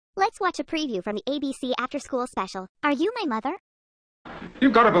Let's watch a preview from the ABC Afterschool special. Are you my mother?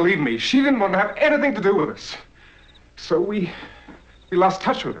 You've got to believe me. She didn't want to have anything to do with us. So we lost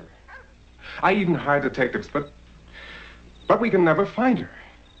touch with her. I even hired detectives, but we can never find her.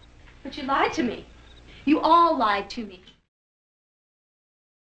 But you lied to me. You all lied to me.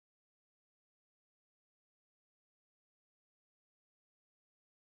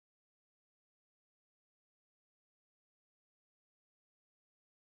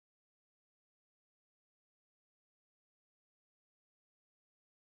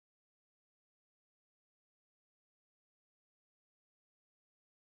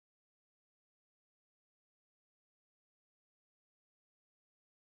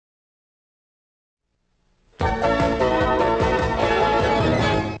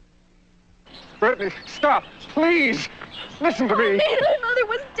 Brittany, stop, please. Listen to me. My mother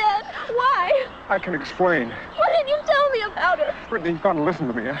was dead. Why? I can explain. Why didn't you tell me about her? Brittany, you've got to listen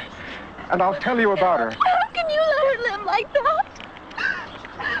to me, and I'll tell you about her. How can you let her live like that?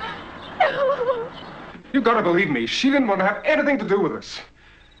 You've got to believe me. She didn't want to have anything to do with us.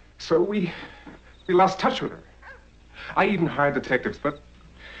 So we lost touch with her. I even hired detectives, but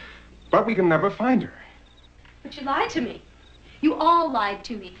we can never find her. But you lied to me. You all lied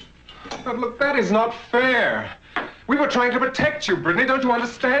to me. But look, that is not fair. We were trying to protect you, Brittany. Don't you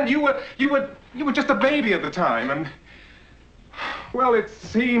understand? You were just a baby at the time, and well, it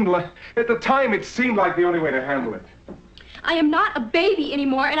seemed like at the time it seemed like the only way to handle it. I am not a baby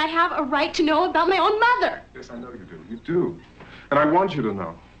anymore, and I have a right to know about my own mother. Yes, I know you do. You do, and I want you to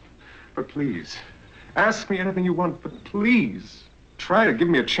know. But please, ask me anything you want. But please, try to give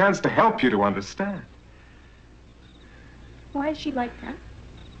me a chance to help you to understand. Why is she like that?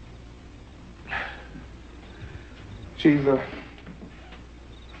 She's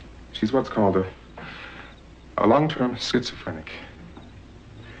what's called a long-term schizophrenic.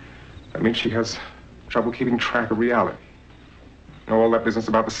 That means she has trouble keeping track of reality. You know, all that business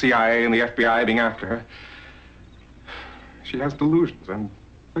about the CIA and the FBI being after her. She has delusions, and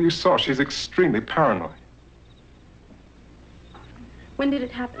well, you saw, she's extremely paranoid. When did it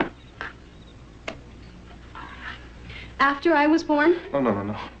happen? After I was born? No.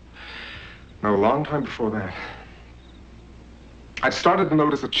 No, a long time before that. I started to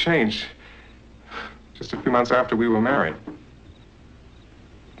notice a change just a few months after we were married.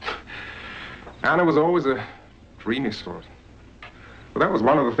 Anna was always a dreamy sort. Well, that was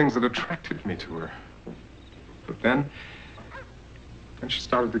one of the things that attracted me to her. But then she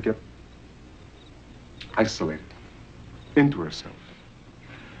started to get isolated into herself.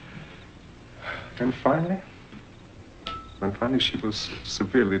 And finally she was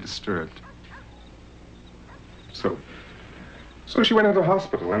severely disturbed. So she went into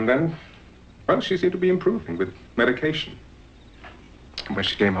hospital, and then, well, she seemed to be improving with medication. And when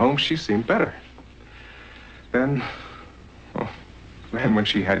she came home, she seemed better. Then when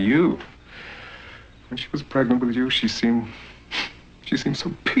she had you, when she was pregnant with you, she seemed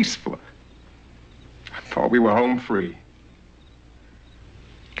so peaceful. I thought we were home free.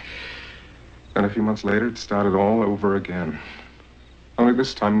 Then a few months later, it started all over again. Only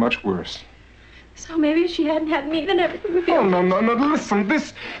this time much worse. So maybe if she hadn't had me, then everything would be... Oh, no, listen,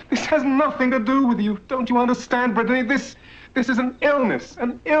 this has nothing to do with you. Don't you understand, Brittany? This is an illness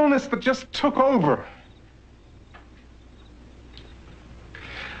that just took over.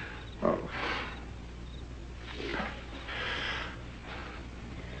 Oh.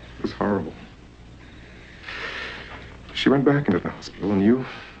 It was horrible. She went back into the hospital, and you...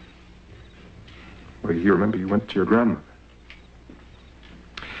 Well, you remember you went to your grandmother.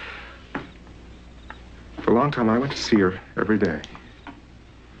 For a long time, I went to see her every day.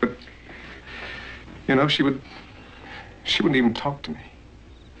 But, you know, she wouldn't even talk to me.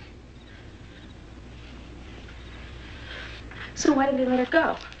 So why did they let her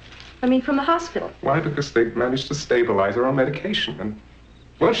go? I mean, from the hospital. Why? Because they managed to stabilize her on medication. And,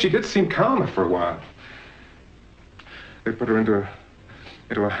 well, she did seem calmer for a while. They put her into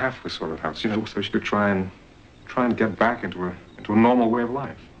a halfway sort of house, you know, so she could try and get back into a normal way of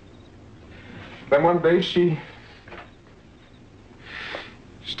life. Then one day she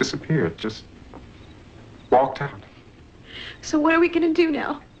disappeared, just walked out. So what are we going to do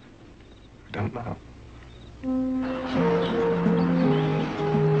now? I don't know.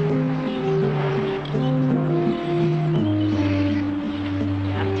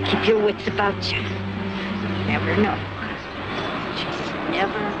 Keep your wits about you. You never know. Just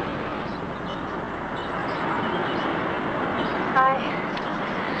never. Hi.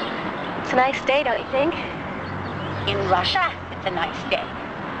 It's a nice day, don't you think? In Russia, it's a nice day.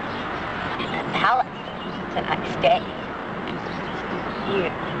 In a palace, it's a nice day.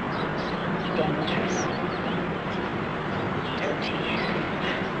 Here, dangerous. Dirty.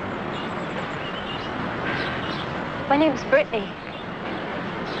 My name's Brittany.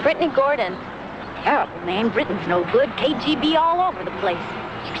 Brittany Gordon. Terrible name. Britain's no good. KGB all over the place.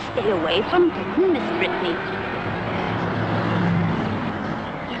 You stay away from Britain, Miss Brittany.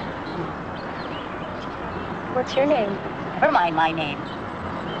 What's your name? Never mind my name.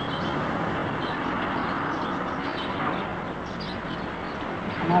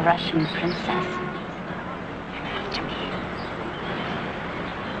 I'm a Russian princess. You're after me.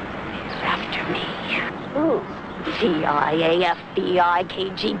 Ooh. CIA, FBI,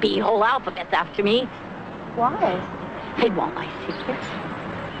 KGB, whole alphabet's after me. Why? They want my secrets.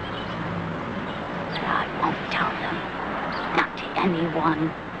 But I won't tell them. Not to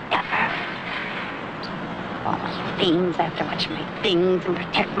anyone, ever. All my things, I have to watch my things and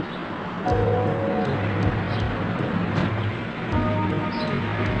protect them.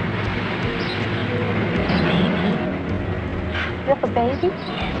 You have a baby?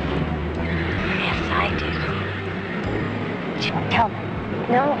 Yes, I do. But you won't tell them.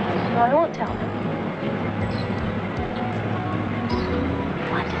 No, I won't tell them.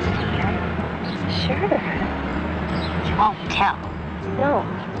 You want to see her? Sure. You won't tell. No.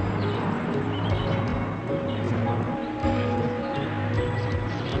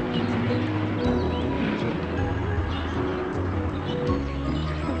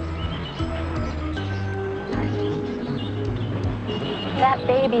 That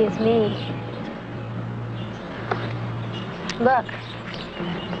baby is me. Look.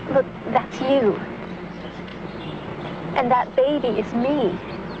 Look, that's you. And that baby is me.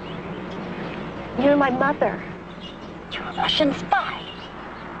 You're my mother. You're a Russian spy.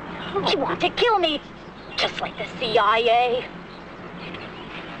 You want to kill me, just like the CIA.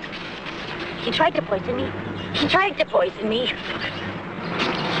 He tried to poison me. He tried to poison me.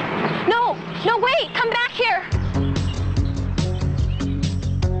 No, no, wait, come back here.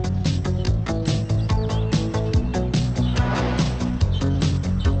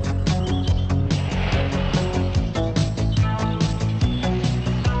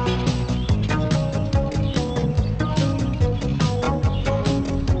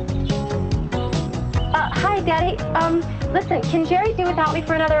 Daddy, listen, can Jerry do without me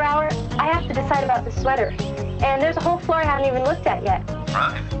for another hour? I have to decide about the sweater. And there's a whole floor I haven't even looked at yet.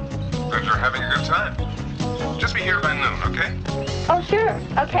 Fine. Glad you're having a good time. Just be here by noon, okay? Oh, sure.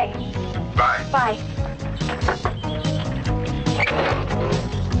 Okay. Bye. Bye.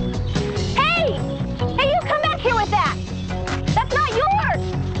 Hey! Hey, you come back here with that! That's not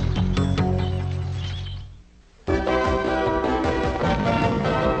yours!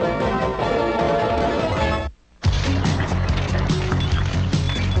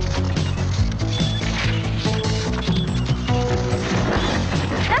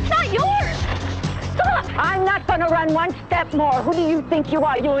 I'm not going to run one step more. Who do you think you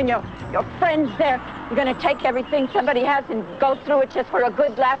are? You and your friends there. You're going to take everything somebody has and go through it just for a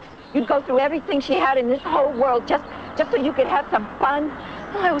good laugh. You'd go through everything she had in this whole world just so you could have some fun.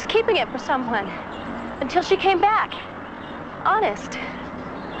 Well, I was keeping it for someone until she came back. Honest.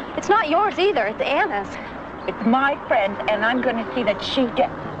 It's not yours either. It's Anna's. It's my friend, and I'm going to see that she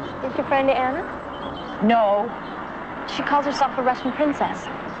gets it. Is your friend Anna? No. She calls herself a Russian princess.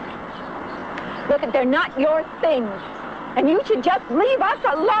 Look, they're not your things. And you should just leave us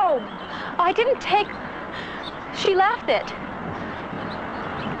alone. Oh, I didn't take... She left it.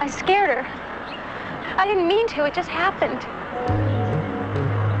 I scared her. I didn't mean to. It just happened.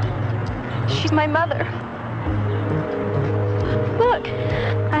 She's my mother. Look,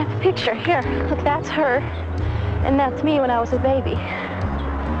 I have a picture. Here, look, that's her. And that's me when I was a baby.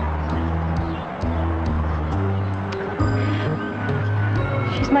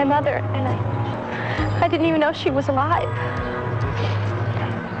 She's my mother, and I didn't even know she was alive.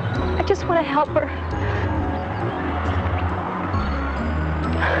 I just want to help her.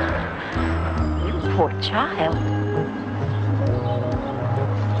 You poor child.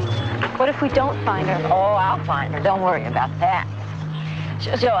 What if we don't find her? Oh, I'll find her. Don't worry about that.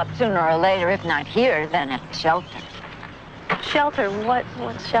 She'll show up sooner or later, if not here, then at the shelter. Shelter?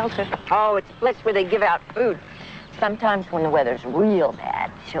 What's shelter? Oh, it's a place where they give out food. Sometimes when the weather's real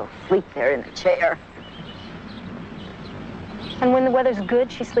bad, she'll sleep there in the chair. And when the weather's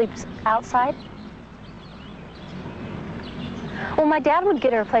good, she sleeps outside? Well, my dad would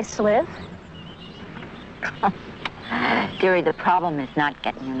get her a place to live. Dearie, the problem is not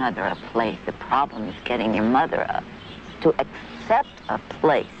getting your mother a place. The problem is getting your mother to accept a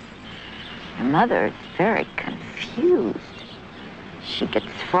place. Your mother is very confused. She gets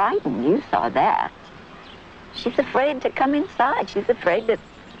frightened. You saw that. She's afraid to come inside. She's afraid that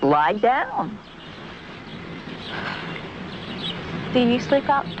lie down. Do you sleep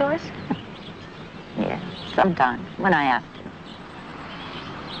outdoors? Yeah, sometimes, when I have to.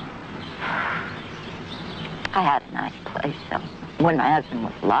 I had a nice place, though, when my husband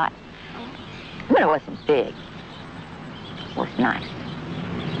was alive. But it wasn't big. It was nice.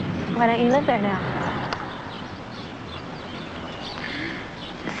 Why don't you live there now?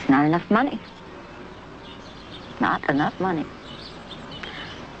 It's not enough money. Not enough money.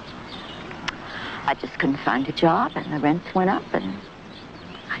 I just couldn't find a job, and the rents went up, and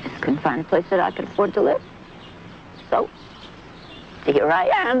I just couldn't find a place that I could afford to live. So, here I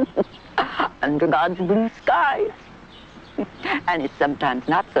am, under God's blue skies. And it's sometimes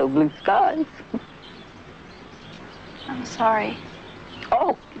not so blue skies. I'm sorry.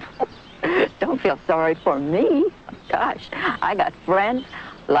 Oh, don't feel sorry for me. Gosh, I got friends.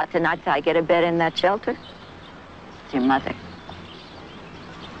 Lots of nights I get a bed in that shelter. It's your mother.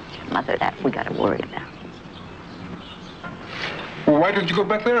 It's your mother that we got to worry about. Well, why did you go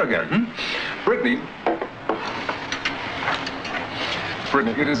back there again, Brittany?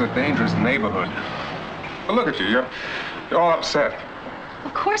 Brittany, it is a dangerous neighborhood. Well, look at you. You're all upset.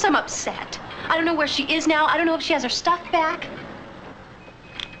 Of course I'm upset. I don't know where she is now. I don't know if she has her stuff back.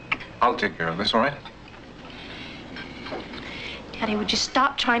 I'll take care of this, all right? Daddy, would you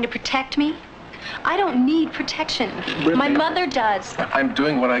stop trying to protect me? I don't need protection. Brittany, my mother does. I'm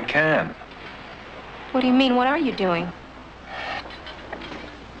doing what I can. What do you mean? What are you doing?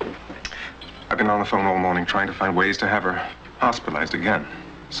 I've been on the phone all morning trying to find ways to have her hospitalized again.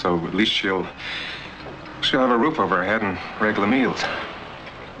 So at least she'll have a roof over her head and regular meals.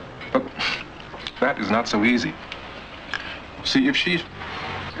 But that is not so easy. See, if she's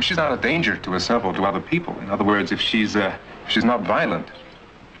not a danger to herself or to other people, in other words, if she's not violent,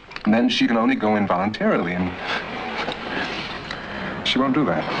 then she can only go in voluntarily, and she won't do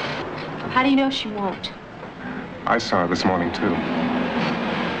that. How do you know she won't? I saw her this morning, too.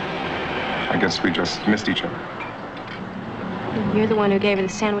 I guess we just missed each other. You're the one who gave her the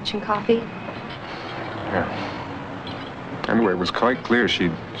sandwich and coffee? Yeah. Anyway, it was quite clear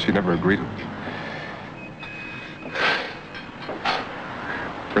she'd never agreed to it.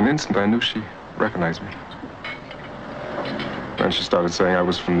 For an instant, I knew she recognized me. Then she started saying I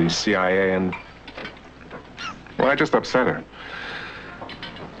was from the CIA, and well, I just upset her.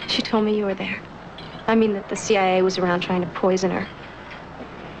 She told me you were there. I mean that the CIA was around trying to poison her.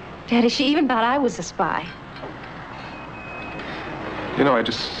 Daddy, she even thought I was a spy. You know, I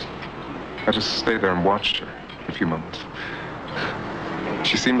just stayed there and watched her for a few moments.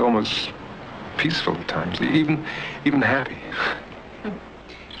 She seemed almost peaceful at times, even happy.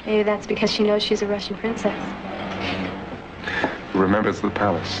 Maybe that's because she knows she's a Russian princess. Who remembers the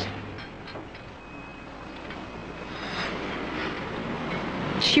palace.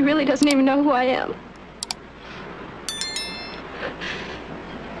 She really doesn't even know who I am.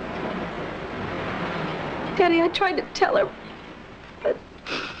 Daddy, I tried to tell her, but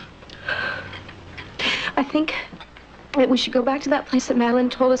I think that we should go back to that place that Madeline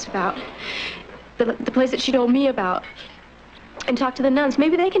told us about. The place that she told me about. And talk to the nuns.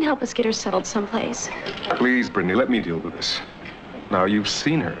 Maybe they can help us get her settled someplace. Please, Brittany, let me deal with this. Now, you've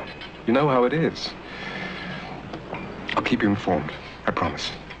seen her. You know how it is. I'll keep you informed. I promise.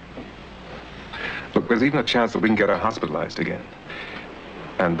 Look, there's even a chance that we can get her hospitalized again.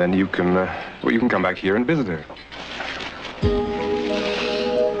 And then you can come back here and visit her.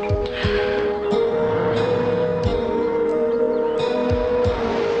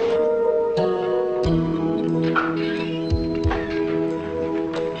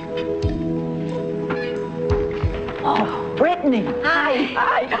 Brittany.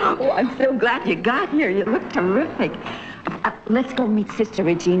 Hi. Oh, I'm so glad you got here. You look terrific. Let's go meet Sister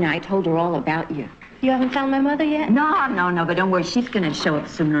Regina. I told her all about you. You haven't found my mother yet? No, but don't worry. She's going to show up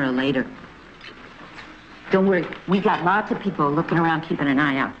sooner or later. Don't worry. We got lots of people looking around, keeping an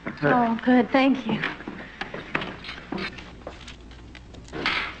eye out for her. Oh, good. Thank you.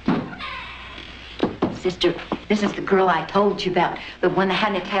 Sister, this is the girl I told you about, the one that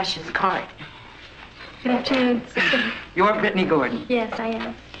had Natasha's card. Good afternoon, sister. You're Brittany Gordon. Yes, I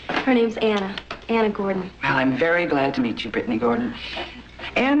am. Her name's Anna. Anna Gordon. Well, I'm very glad to meet you, Brittany Gordon.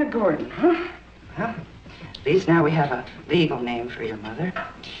 Anna Gordon, huh? Well, at least now we have a legal name for your mother.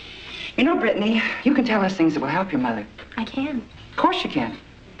 You know, Brittany, you can tell us things that will help your mother. I can. Of course you can.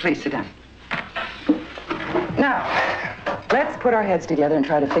 Please sit down. Now, let's put our heads together and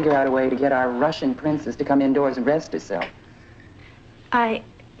try to figure out a way to get our Russian princess to come indoors and rest herself. I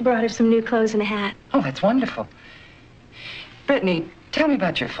brought her some new clothes and a hat. Oh, that's wonderful. Brittany, tell me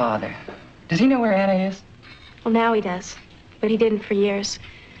about your father. Does he know where Anna is? Well, now he does, but he didn't for years.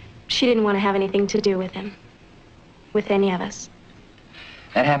 She didn't want to have anything to do with him. With any of us.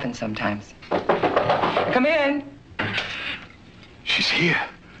 That happens sometimes. Come in. She's here.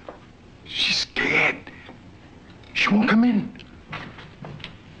 She's scared. She won't come in.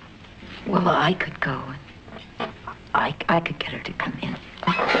 Well, I could go. I could get her to come in.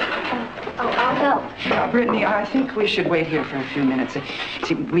 I'll help. Brittany, I think we should wait here for a few minutes.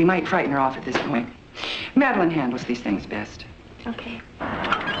 See, we might frighten her off at this point. Madeline handles these things best. Okay.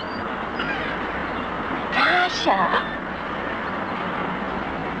 Tasha.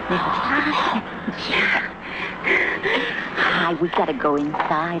 Hi, we gotta go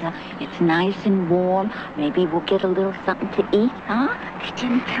inside, huh? It's nice and warm. Maybe we'll get a little something to eat, huh? They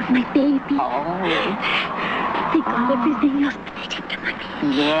didn't kill my baby. Oh. They got everything else, but they didn't kill my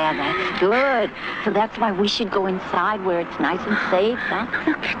baby. Yeah, that's good. So that's why we should go inside where it's nice and safe, huh?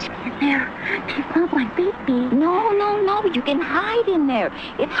 They'll catch me in there. They love my baby. No, no, no. You can hide in there.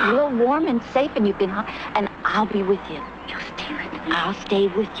 It's real warm and safe, and you can hide. And I'll be with you. You'll stay with me. I'll stay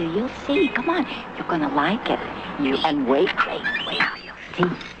with you. You'll see. Come on. You're gonna like it. And wait. You'll see.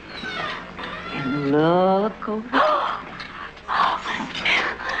 And look over.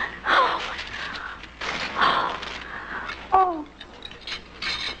 Oh.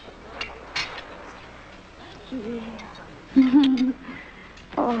 Yeah.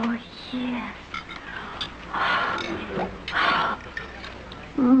 Oh, yes.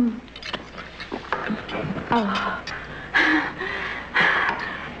 Oh.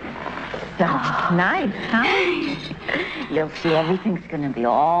 Sounds nice, huh? You'll see everything's gonna be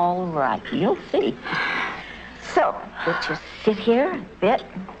all right. You'll see. So, we'll just sit here a bit.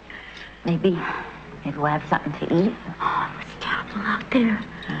 Maybe we'll have something to eat. Oh, it's terrible out there.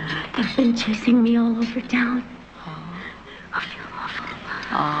 They've been chasing me all over town. I feel awful.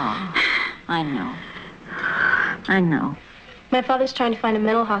 Oh, I know. My father's trying to find a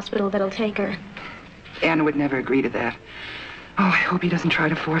mental hospital that'll take her. Anna would never agree to that. Oh, I hope he doesn't try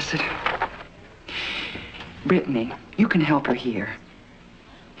to force it. Brittany, you can help her here.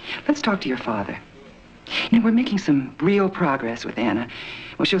 Let's talk to your father. You know, we're making some real progress with Anna.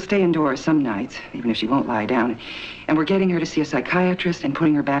 Well, she'll stay indoors some nights, even if she won't lie down. And we're getting her to see a psychiatrist and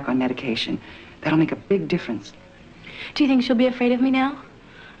putting her back on medication. That'll make a big difference. Do you think she'll be afraid of me now?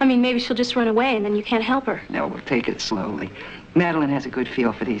 I mean, maybe she'll just run away and then you can't help her. No, we'll take it slowly. Madeline has a good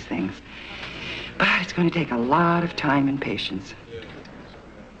feel for these things. But it's going to take a lot of time and patience.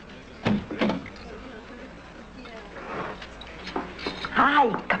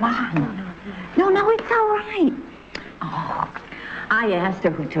 Hi, come on. No, it's all right. Oh, I asked her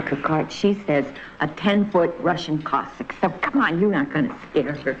who took her card. She says a 10-foot Russian Cossack. So come on, you're not going to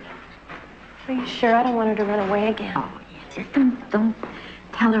scare her. Are you sure? I don't want her to run away again. Oh, yeah, just don't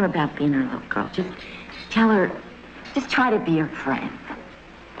tell her about being her little girl. Just tell her, just try to be her friend.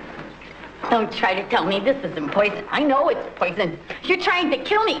 Don't try to tell me this isn't poison. I know it's poison. You're trying to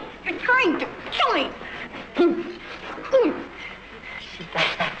kill me. You're trying to kill me. She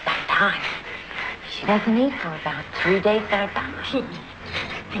does that sometimes. She doesn't eat for about 3 days at a time.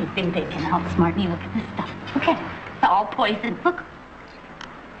 They think they can outsmart me. Look at this stuff. Look at it. It's all poison. Look.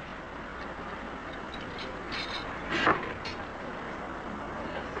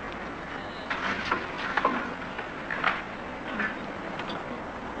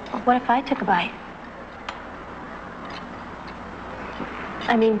 What if I took a bite?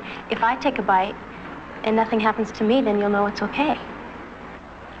 I mean, if I take a bite and nothing happens to me, then you'll know it's okay.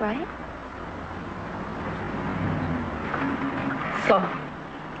 Right? So,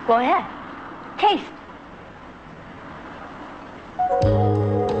 go ahead. Taste.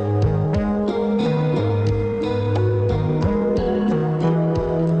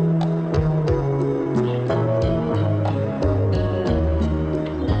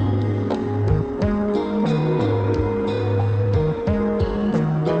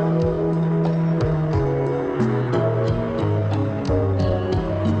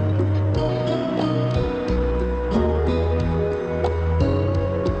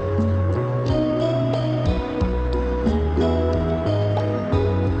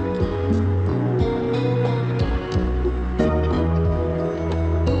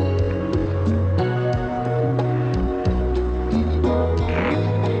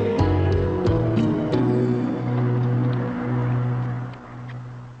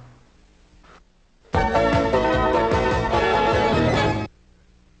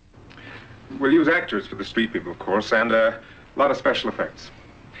 We'll use actors for the street people, of course, and a lot of special effects.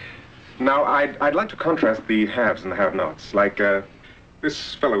 Now, I'd like to contrast the haves and the have-nots, like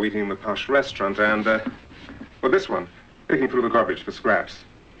this fellow eating in the posh restaurant and, well, this one, picking through the garbage for scraps.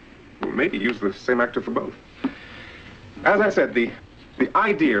 We'll maybe use the same actor for both. As I said, the The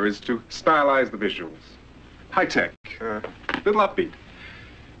idea is to stylize the visuals. High-tech, little upbeat.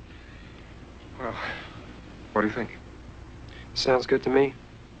 Well, what do you think? Sounds good to me.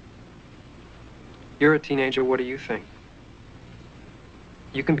 You're a teenager, what do you think?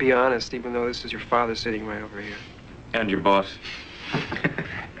 You can be honest, even though this is your father sitting right over here. And your boss. Do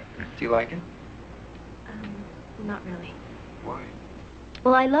you like it? Not really. Why?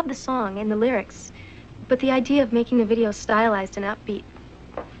 Well, I love the song and the lyrics, but the idea of making the video stylized and upbeat,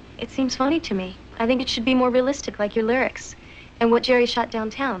 it seems funny to me. I think it should be more realistic, like your lyrics, and what Jerry shot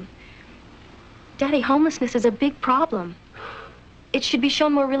downtown. Daddy, homelessness is a big problem. It should be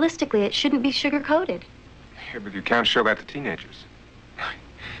shown more realistically. It shouldn't be sugar-coated. Yeah, but you can't show that to teenagers.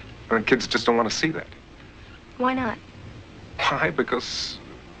 I mean, kids just don't want to see that. Why not? Why? Because,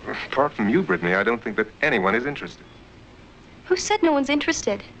 apart from you, Brittany, I don't think that anyone is interested. Who said no one's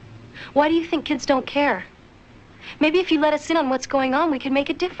interested? Why do you think kids don't care? Maybe if you let us in on what's going on, we could make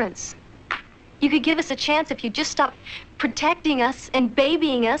a difference. You could give us a chance if you just stop protecting us and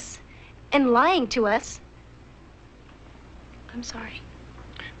babying us and lying to us. I'm sorry.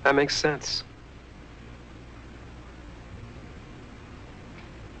 That makes sense.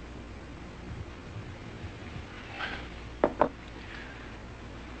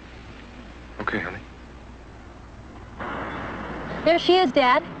 Okay, honey. There she is,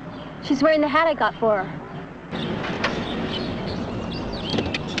 Dad. She's wearing the hat I got for her.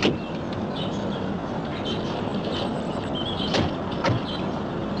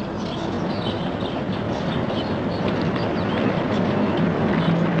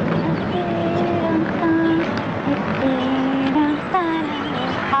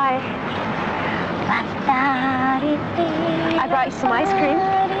 Hi. I brought you some ice cream.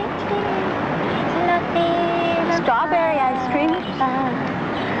 Strawberry ice cream.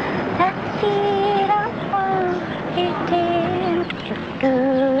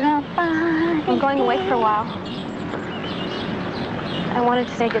 I'm going away for a while. I wanted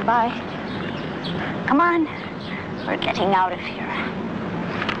to say goodbye. Come on. We're getting out of here.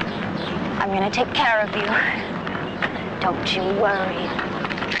 I'm going to take care of you. Don't you worry.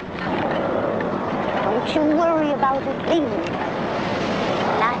 Don't you worry about a thing.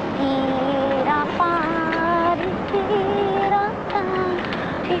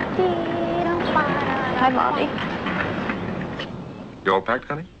 Hi, Mommy. You all packed,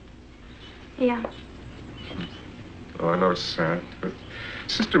 honey? Yeah. Oh, I know it's sad, but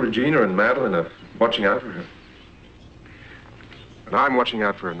Sister Regina and Madeline are watching out for her. And I'm watching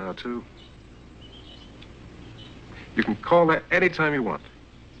out for her now, too. You can call her anytime you want.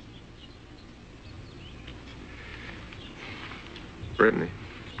 Brittany,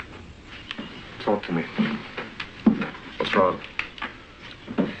 talk to me. What's wrong?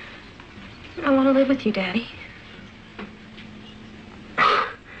 I want to live with you, Daddy.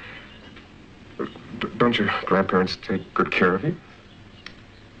 Don't your grandparents take good care of you?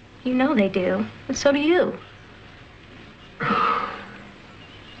 You know they do, and so do you.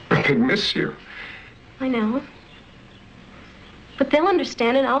 But they'd miss you. I know. But they'll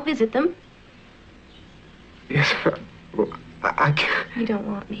understand, and I'll visit them. Yes, well, I can't. You don't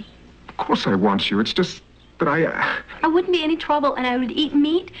want me. Of course I want you. It's just that I wouldn't be any trouble, and I would eat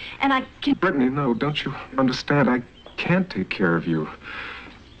meat, and I can... Brittany, no, don't you understand? I can't take care of you.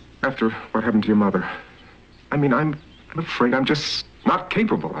 After what happened to your mother. I mean, I'm afraid I'm just not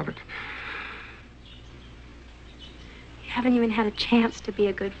capable of it. You haven't even had a chance to be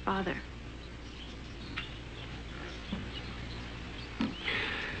a good father.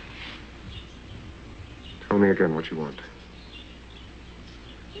 Tell me again what you want.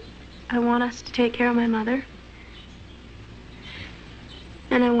 I want us to take care of my mother.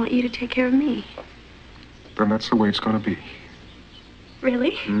 And I want you to take care of me. Then that's the way it's going to be.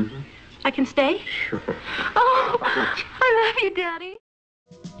 Really? Mm-hmm. I can stay? Sure. Oh, I love you, Daddy.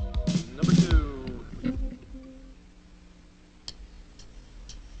 Number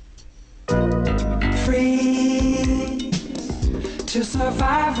 2. Free to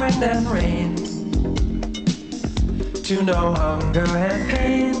survive wind and rain, to know hunger and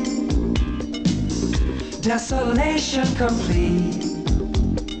pain, desolation complete.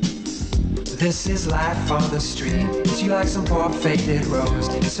 This is life on the street. It's you like some poor faded rose,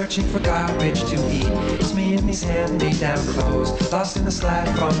 searching for garbage to eat. It's me in these hand-me-down clothes, lost in the slide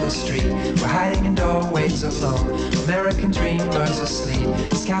from the street. We're hiding in doorways alone, American dreamers asleep.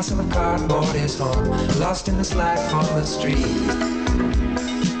 This castle of cardboard is home, lost in this life on the street.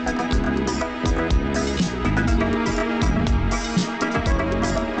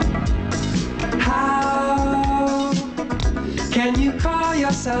 How can you call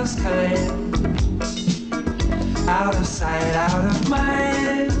yourselves kind? Out of sight, out of mind.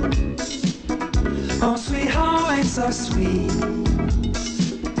 are sweet.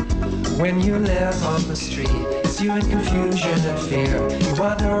 When you live on the street, it's you in confusion and fear. You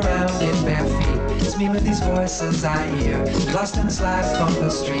wander around in bare feet. It's me with these voices I hear. Lost in this life on the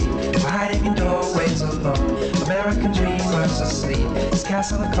street. We're hiding in doorways alone. American dreamers asleep. This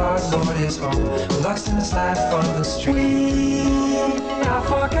castle of cardboard is home. We're lost in this life on the street. We are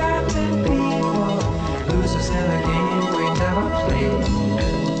forgotten people, losers in a game we never played.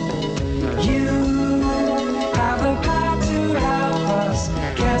 You have the power to help us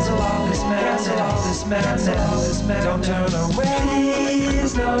cancel all this madness, all this madness, all this madness. Don't turn away,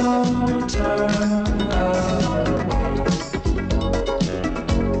 please don't turn away.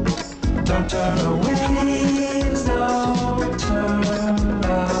 Don't turn away, please don't turn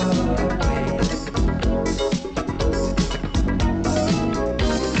away.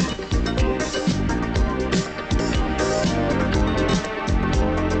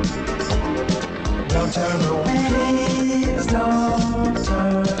 Don't turn away, please don't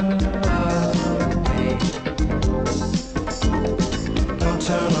turn away. Don't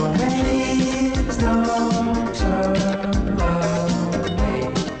turn away, please don't turn away.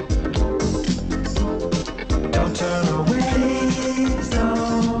 Don't turn away, please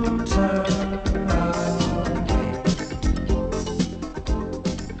don't turn away.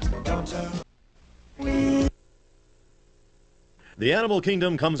 Don't turn away. The Animal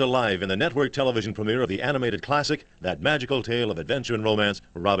Kingdom comes alive in the network television premiere of the animated classic, That Magical Tale of Adventure and Romance,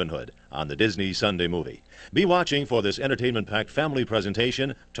 Robin Hood, on the Disney Sunday Movie. Be watching for this entertainment-packed family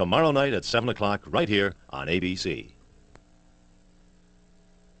presentation tomorrow night at 7 o'clock right here on ABC.